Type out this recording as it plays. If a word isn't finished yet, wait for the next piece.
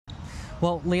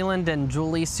Well, Leland and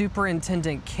Julie,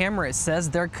 Superintendent Kamras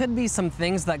says there could be some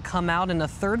things that come out in a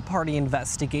third-party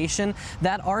investigation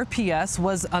that RPS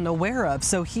was unaware of,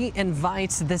 so he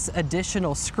invites this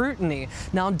additional scrutiny.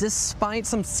 Now, despite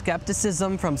some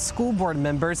skepticism from school board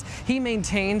members, he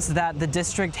maintains that the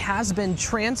district has been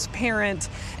transparent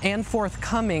and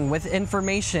forthcoming with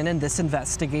information in this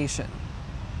investigation.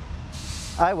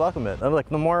 I welcome it. Look,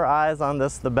 the more eyes on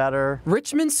this, the better.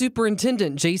 Richmond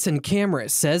Superintendent Kamras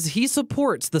says he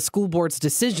supports the school board's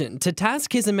decision to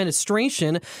task his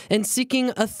administration in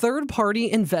seeking a third-party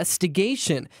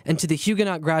investigation into the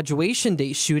Huguenot graduation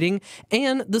day shooting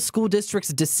and the school district's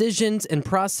decisions and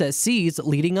processes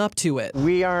leading up to it.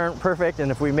 We aren't perfect,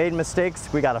 and if we made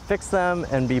mistakes, we got to fix them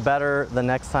and be better the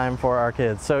next time for our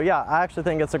kids. So yeah, I actually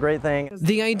think it's a great thing.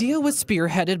 The idea was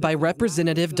spearheaded by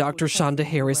Representative Dr. Shonda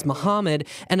Harris Muhammad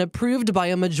and approved by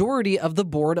a majority of the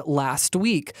board last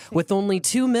week, with only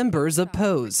 2 members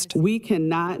opposed. We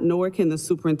cannot, nor can the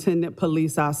superintendent,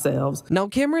 police ourselves. Now,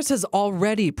 Kamras has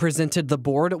already presented the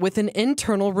board with an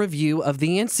internal review of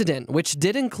the incident, which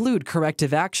did include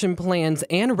corrective action plans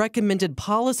and recommended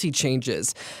policy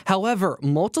changes. However,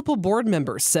 multiple board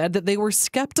members said that they were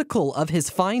skeptical of his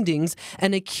findings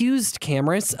and accused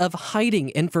Kamras of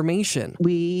hiding information.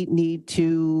 We need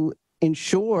to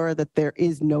ensure that there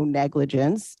is no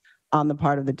negligence on the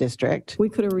part of the district. We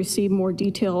could have received more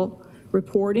detailed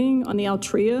reporting on the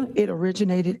Altria. It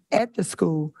originated at the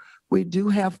school. We do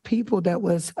have people that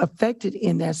was affected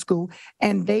in that school,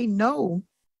 and they know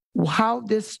how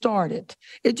this started.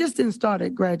 It just didn't start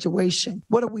at graduation.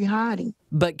 What are we hiding?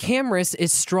 But Kamras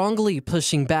is strongly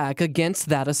pushing back against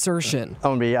that assertion. I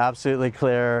want to be absolutely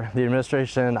clear. The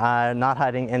administration, I'm not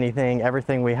hiding anything.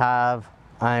 Everything we have,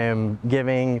 I am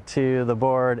giving to the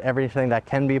board. Everything that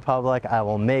can be public, I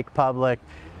will make public.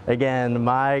 Again,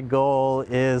 my goal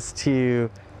is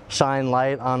to shine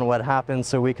light on what happened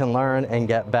so we can learn and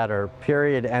get better.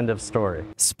 Period. End of story.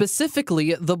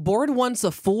 Specifically, the board wants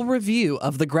a full review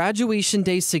of the graduation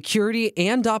day security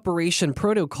and operation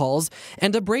protocols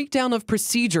and a breakdown of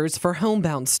procedures for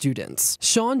homebound students.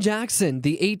 Sean Jackson,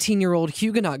 the 18-year-old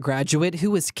Huguenot graduate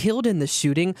who was killed in the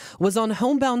shooting, was on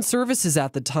homebound services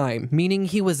at the time, meaning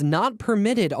he was not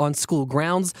permitted on school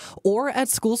grounds or at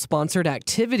school-sponsored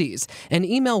activities. An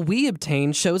email we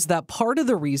obtained shows that part of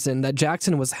the reason that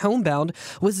Jackson was homebound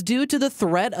was due to the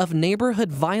threat of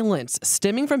neighborhood violence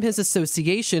stemming from his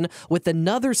association with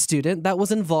another student that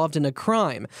was involved in a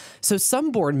crime. So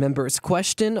some board members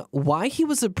question why he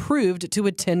was approved to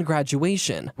attend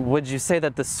graduation. Would you say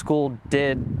that the school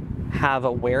did have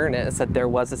awareness that there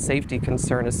was a safety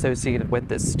concern associated with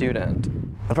this student?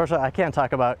 Unfortunately, I can't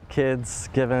talk about kids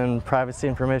given privacy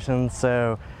information,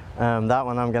 so that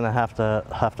one I'm going to have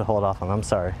to hold off on. I'm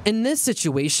sorry. In this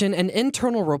situation, an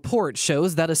internal report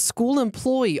shows that a school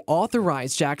employee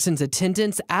authorized Jackson's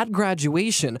attendance at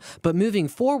graduation, but moving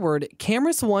forward,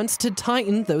 Kamras wants to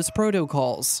tighten those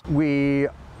protocols. We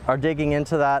are digging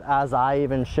into that, as I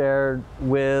even shared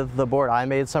with the board. I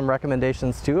made some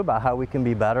recommendations too about how we can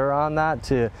be better on that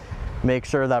to make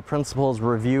sure that principals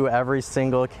review every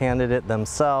single candidate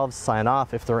themselves, sign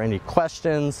off if there are any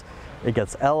questions. It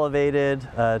gets elevated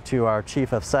to our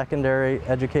chief of secondary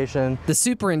education. The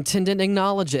superintendent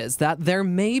acknowledges that there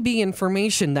may be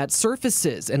information that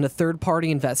surfaces in a third-party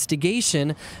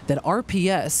investigation that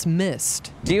RPS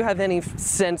missed. Do you have any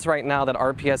sense right now that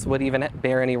RPS would even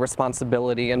bear any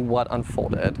responsibility in what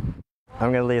unfolded?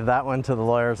 I'm going to leave that one to the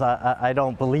lawyers. I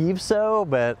don't believe so,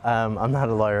 but I'm not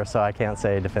a lawyer, so I can't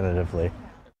say definitively.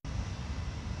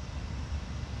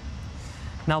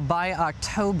 Now, by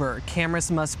October,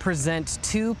 Kamras must present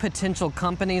 2 potential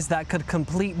companies that could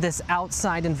complete this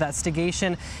outside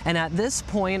investigation. And at this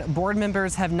point, board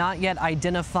members have not yet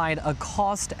identified a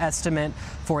cost estimate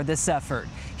for this effort.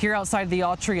 Here outside the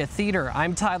Altria Theater,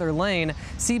 I'm Tyler Lane,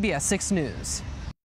 CBS 6 News.